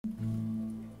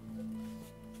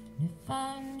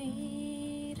I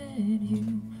needed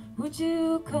you, would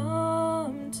you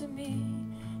come to me?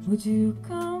 Would you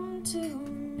come to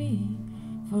me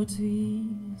for to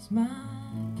ease my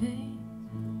pain?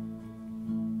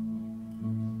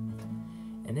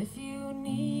 And if you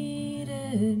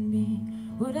needed me,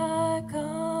 would I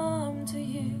come to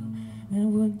you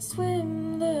and would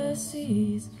swim the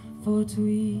seas for to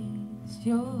ease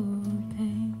your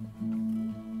pain?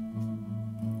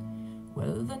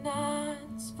 Well, the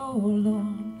night's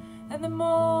forlorn and the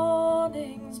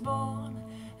morning's born,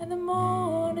 and the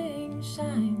morning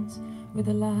shines with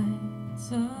the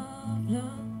lights of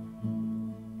love,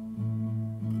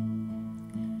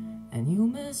 and you'll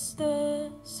miss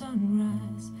the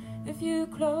sunrise if you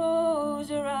close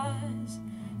your eyes,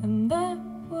 and that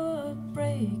would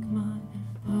break my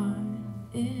heart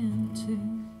in two.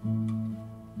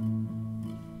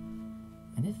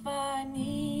 And if I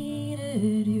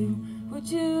needed you, would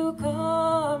you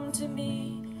come to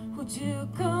me? Would you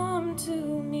come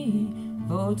to me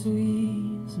for to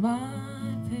ease my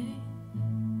pain?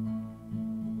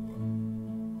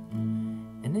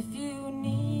 And if you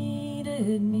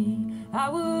needed me, I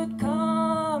would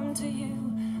come to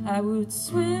you. I would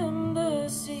swim the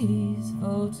seas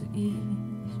for to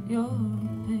ease your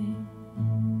pain.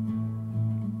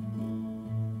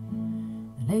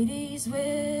 The lady's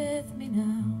with me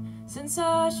now, since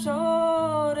I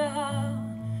showed her how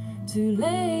to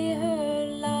lay her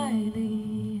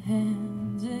lightly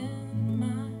hands in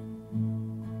mine.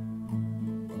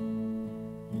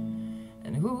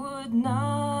 And who would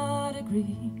not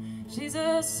agree? She's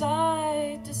a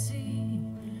sight to see,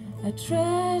 a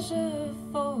treasure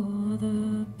for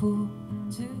the poor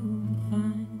to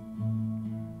find.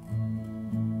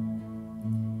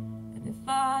 And if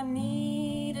I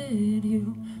needed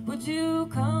you, would you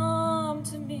come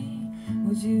to me?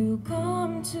 Would you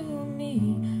come to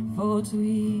me for to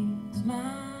ease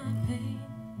my pain?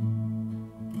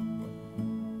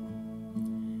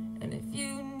 And if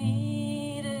you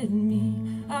needed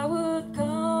me, I would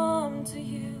come to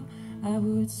you. I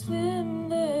would swim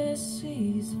the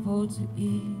seas for to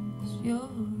ease your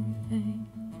pain.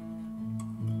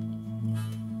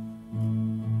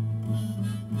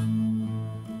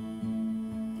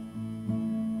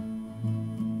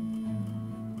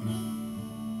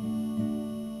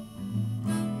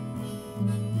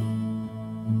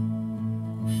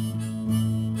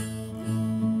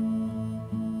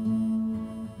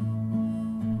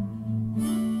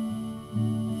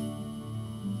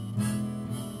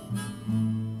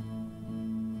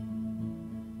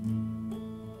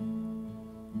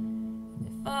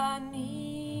 If I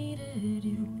needed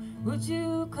you, would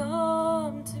you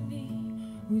come to me?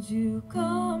 Would you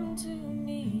come to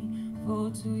me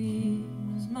for to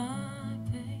ease my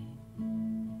pain?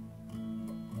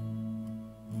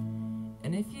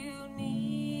 And if you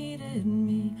needed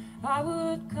me, I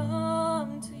would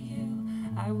come to you.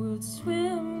 I would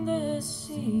swim the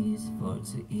seas for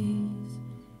to ease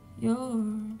your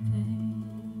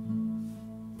pain.